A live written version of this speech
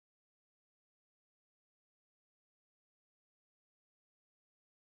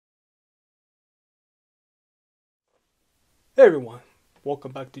Hey everyone,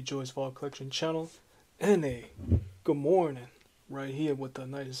 welcome back to Joy's Vlog Collection channel, and a good morning right here with a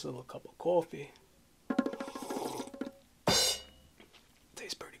nice little cup of coffee.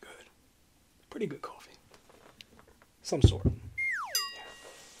 Tastes pretty good coffee, some sort.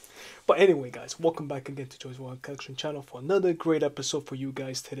 But anyway guys, welcome back again to Joy's Vlog Collection channel for another great episode for you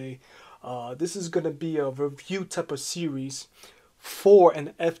guys today. This is going to be a review type of series for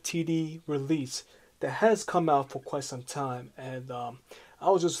an FTD release that has come out for quite some time, and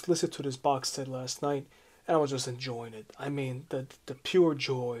I was just listening to this box set last night, and I was just enjoying it. I mean, the pure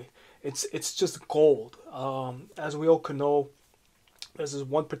joy. It's just gold. As we all can know, there's this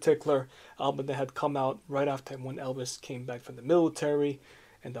one particular album that had come out right after when Elvis came back from the military,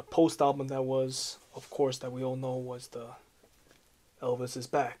 and the post album that was, of course, that we all know was the Elvis Is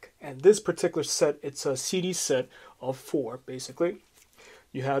Back. And this particular set, it's a CD set of 4, basically.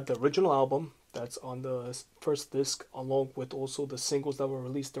 You had the original album that's on the first disc, along with also the singles that were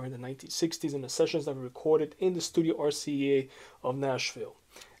released during the 1960s and the sessions that were recorded in the Studio RCA of Nashville.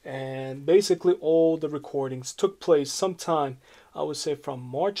 And basically all the recordings took place sometime, I would say, from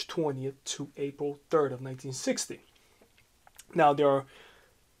March 20th to April 3rd of 1960. Now there are,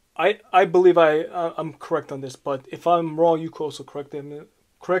 I believe I'm correct on this, but if I'm wrong, you could also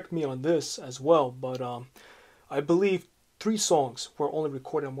correct me on this as well. But I believe 3 songs were only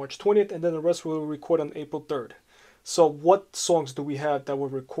recorded on March 20th, and then the rest were recorded on April 3rd. So what songs do we have that were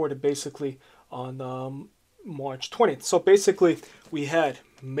recorded basically on March 20th? So basically we had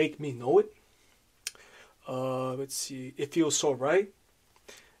Make Me Know It. Let's see, It Feels So Right.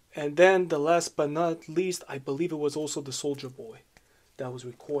 And then the last but not least, I believe it was also the Soldier Boy that was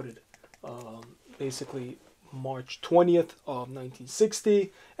recorded basically March 20th of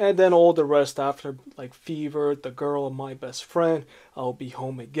 1960, and then all the rest after, like Fever, The Girl of My Best Friend, I'll Be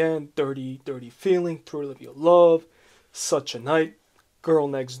Home Again, Dirty Dirty Feeling, Thrill of Your Love, Such a Night, Girl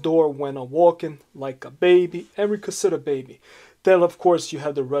Next Door, When I'm Walking, Like a Baby, and Reconsider Baby. Then of course you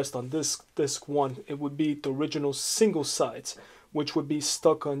have the rest on disc 1. It would be the original single sides, which would be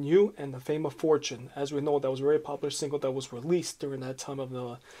Stuck on You and The Fame of Fortune. As we know, that was a very popular single that was released during that time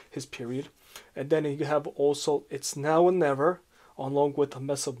of his period. And then you have also It's Now or Never, along with A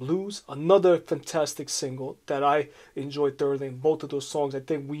Mess of Blues, another fantastic single that I enjoyed thoroughly in both of those songs. I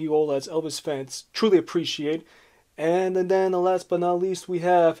think we all as Elvis fans truly appreciate. And then last but not least, we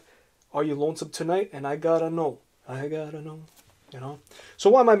have Are You Lonesome Tonight? And I Gotta Know. I Gotta Know. You know, so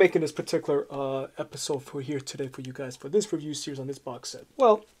why am I making this particular episode for here today for you guys for this review series on this box set?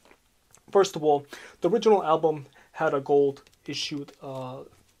 Well, first of all, the original album had a gold issued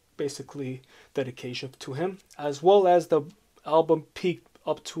basically dedication to him, as well as the album peaked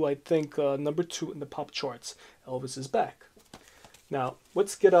up to, I think, number 2 in the pop charts. Elvis Is Back. Now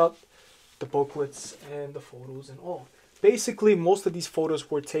let's get out the booklets and the photos and all. Basically, most of these photos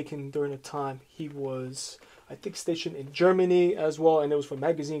were taken during the time he was, I think, stationed in Germany as well, and it was for a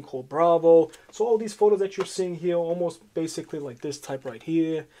magazine called Bravo. So all these photos that you're seeing here, almost basically like this type right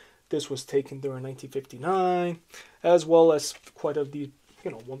here, this was taken during 1959, as well as quite a few,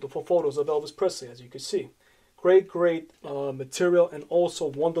 wonderful photos of Elvis Presley, as you can see. Great material, and also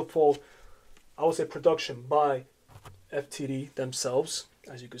wonderful, I would say, production by FTD themselves,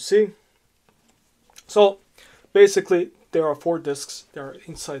 as you can see. So basically, there are 4 discs that are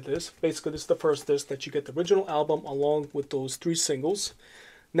inside this. Basically, this is the first disc that you get the original album along with those 3 singles.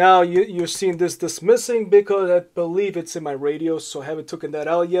 Now, you're seeing this missing because I believe it's in my radio, so I haven't taken that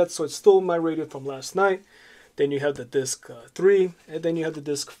out yet. So it's still in my radio from last night. Then you have the disc 3, and then you have the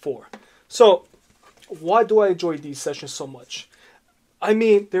disc 4. So why do I enjoy these sessions so much? I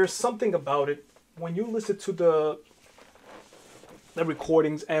mean, there's something about it. When you listen to the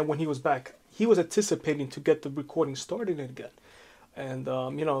recordings, and when he was back, he was anticipating to get the recording started again, and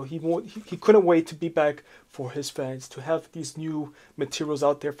he couldn't wait to be back for his fans, to have these new materials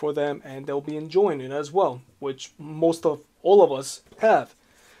out there for them, and they'll be enjoying it as well, which most of all of us have.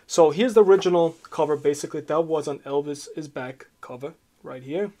 So here's the original cover. Basically, that was an Elvis Is Back cover right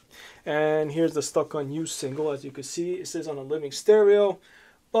here, and here's the Stuck on You single. As you can see, it says on a living stereo,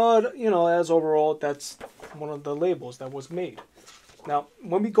 but as overall, that's one of the labels that was made. Now,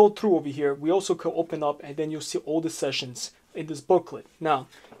 when we go through over here, we also could open up, and then you'll see all the sessions in this booklet. Now,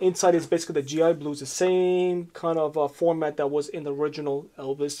 inside is basically the GI Blues, the same kind of format that was in the original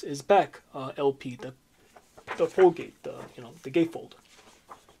Elvis Is Back LP, the foldgate, the gatefold.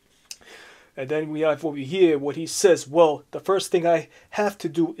 And then we have over here what he says, well, the first thing I have to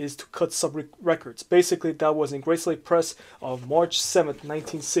do is to cut some records. Basically, that was in Presley Press of March 7th,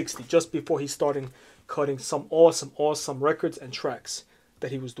 1960, just before he started cutting some awesome records and tracks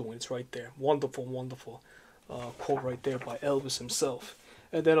that he was doing. It's right there. Wonderful quote right there by Elvis himself.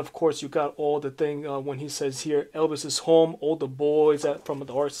 And then, of course, you got all the thing when he says here, Elvis is home, all the boys from the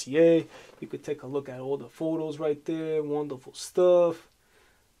RCA. You could take a look at all the photos right there. Wonderful stuff,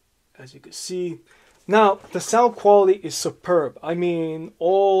 as you can see. Now, the sound quality is superb. I mean,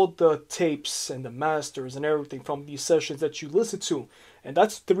 all the tapes and the masters and everything from these sessions that you listen to. And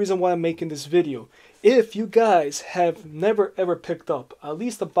that's the reason why I'm making this video. If you guys have never ever picked up at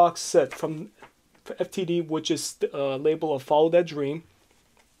least a box set from FTD, which is the label of Follow That Dream,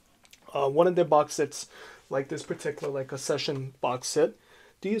 one of their box sets, like this particular, like a session box set,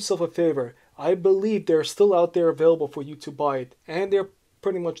 do yourself a favor. I believe they're still out there available for you to buy it, and they're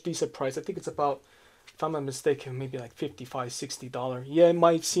pretty much decent price. I think it's about, if I'm not mistaken, maybe like $55, $60. Yeah, it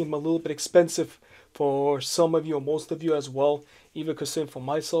might seem a little bit expensive for some of you or most of you as well, even considering for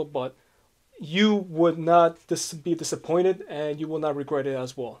myself, but you would not be disappointed and you will not regret it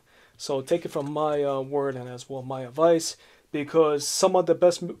as well. So take it from my word and as well my advice, because some of the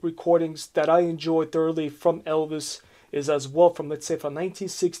best recordings that I enjoyed thoroughly from Elvis is as well from, let's say, from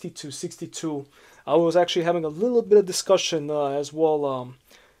 1960 to 62. I was actually having a little bit of discussion as well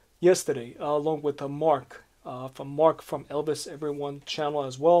yesterday, along with Mark from Elvis Everyone channel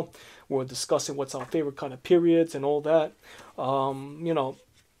as well. We were discussing what's our favorite kind of periods and all that. You know,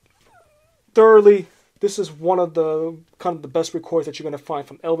 thoroughly, this is one of the kind of the best records that you're going to find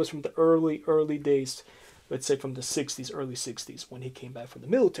from Elvis from the early days. Let's say from the 60s, early 60s, when he came back from the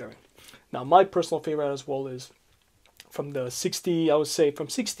military. Now, my personal favorite as well is from the 60, I would say from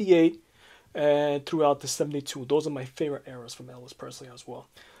 68 and throughout the 72. Those are my favorite eras from Elvis Presley as well.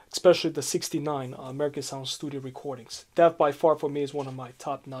 Especially the 69 American Sound Studio recordings. That by far for me is one of my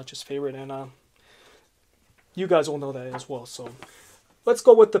top-notch favorite, and you guys all know that as well. So let's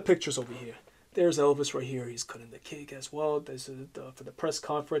go with the pictures over here. There's Elvis right here. He's cutting the cake as well. This is for the press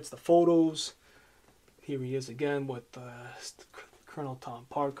conference, the photos. Here he is again with Colonel Tom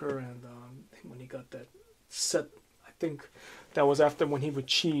Parker, and when he got that set, I think that was after when he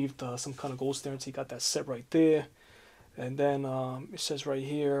achieved some kind of gold standards. He got that set right there. And then it says right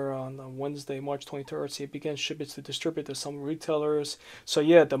here on Wednesday, March 23rd, he began shipments to distribute to some retailers. So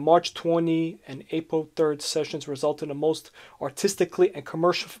yeah, the March 20 and April 3rd sessions resulted in the most artistically and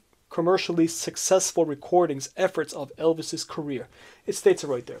commercially successful recordings efforts of Elvis's career. It states it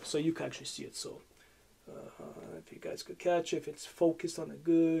right there, so you can actually see it. So if you guys could catch it, if it's focused on it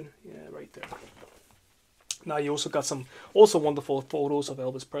good, yeah, right there. Now you also got some wonderful photos of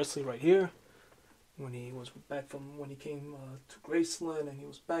Elvis Presley right here, when he was back from when he came to Graceland, and he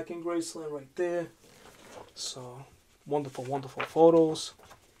was back in Graceland right there. So wonderful photos.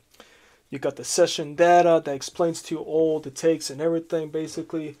 You got the session data that explains to you all the takes and everything,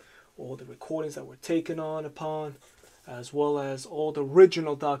 basically all the recordings that were taken upon, as well as all the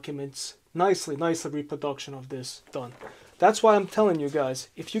original documents. Nicely reproduction of this done. That's why I'm telling you guys,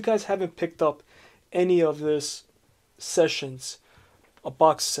 if you guys haven't picked up any of this sessions, a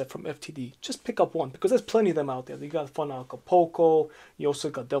box set from FTD, just pick up one, because there's plenty of them out there. You got Fun Acapulco, you also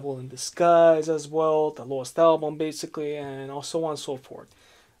got Devil in Disguise as well, the Lost Album basically, and so on and so forth.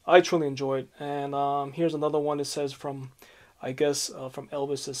 I truly enjoyed, and here's another one. It says from, I guess, from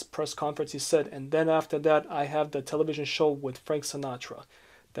Elvis's press conference. He said, and then after that I have the television show with Frank Sinatra.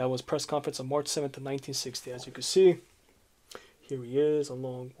 That was press conference on March 7th of 1960. As you can see, here he is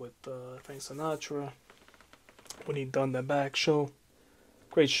along with Frank Sinatra when he done that back show.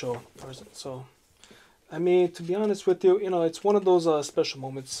 Great show. So, I mean, to be honest with you, it's one of those special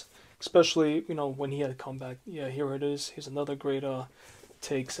moments, especially, when he had to come back. Yeah, here it is. Here's another great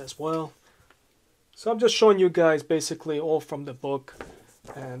takes as well. So I'm just showing you guys basically all from the book.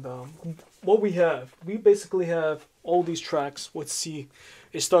 And what we basically have all these tracks. Let's see,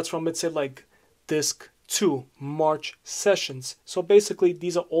 it starts from, let's say, like disc 2, March sessions. So basically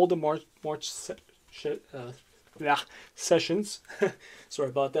these are all the March sessions. Sorry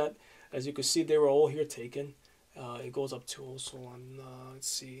about that. As you can see, they were all here taken. It goes up to also on, let's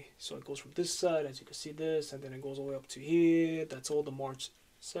see, so it goes from this side, as you can see this, and then it goes all the way up to here. That's all the March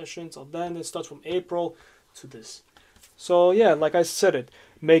sessions. And then it starts from April to this. So yeah, like I said, it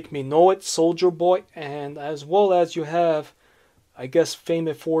Make Me Know It, Soldier Boy, and as well as you have, I guess, Fame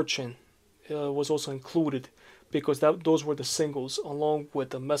and Fortune was also included, because those were the singles, along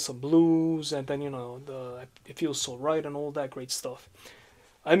with the Mesa Blues, and then the It Feels So Right and all that great stuff.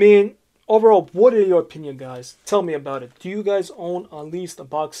 I mean, overall, what are your opinion, guys? Tell me about it. Do you guys own at least a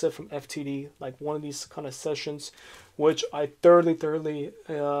box set from FTD, like one of these kind of sessions, which I thoroughly,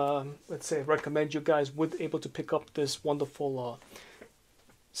 let's say, recommend you guys would able to pick up this wonderful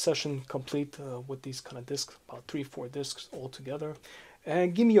session complete with these kind of discs, about 3-4 discs all together.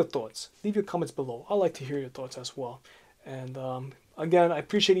 and give me your thoughts. Leave your comments below. I'd like to hear your thoughts as well. And again, I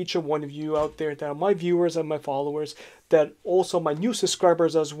appreciate each and one of you out there that are my viewers and my followers, that also my new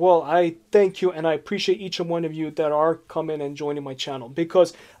subscribers as well. I thank you and I appreciate each and one of you that are coming and joining my channel,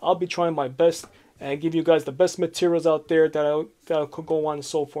 because I'll be trying my best and give you guys the best materials out there that could go on and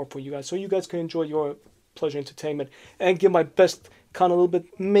so forth for you guys, so you guys can enjoy your pleasure entertainment and give my best kind of a little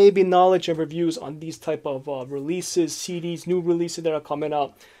bit maybe knowledge and reviews on these type of releases, CDs, new releases that are coming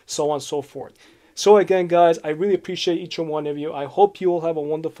out, so on and so forth. So again, guys, I really appreciate each and one of you. I hope you all have a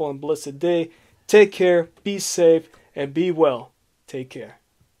wonderful and blessed day. Take care, be safe, and be well. Take care.